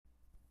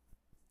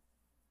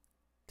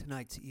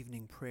Tonight's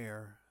evening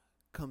prayer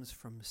comes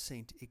from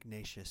Saint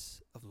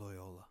Ignatius of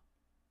Loyola.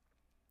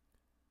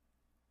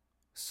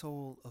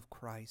 Soul of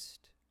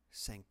Christ,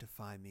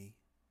 sanctify me.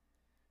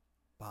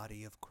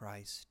 Body of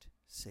Christ,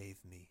 save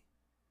me.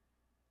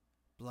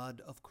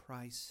 Blood of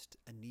Christ,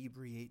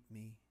 inebriate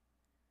me.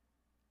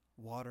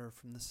 Water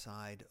from the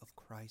side of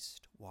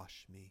Christ,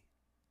 wash me.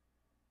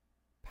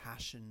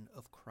 Passion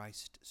of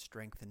Christ,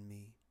 strengthen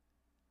me.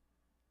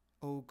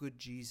 O good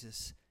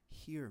Jesus,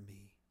 hear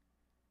me.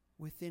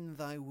 Within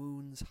thy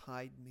wounds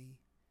hide me.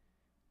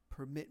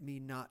 Permit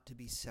me not to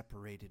be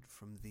separated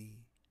from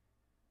thee.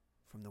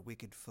 From the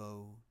wicked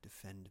foe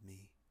defend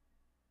me.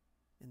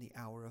 In the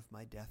hour of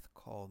my death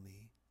call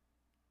me,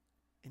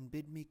 and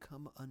bid me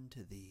come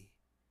unto thee,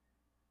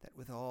 that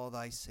with all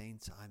thy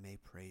saints I may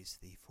praise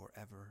thee for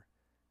ever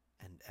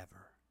and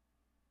ever.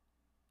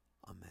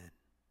 Amen.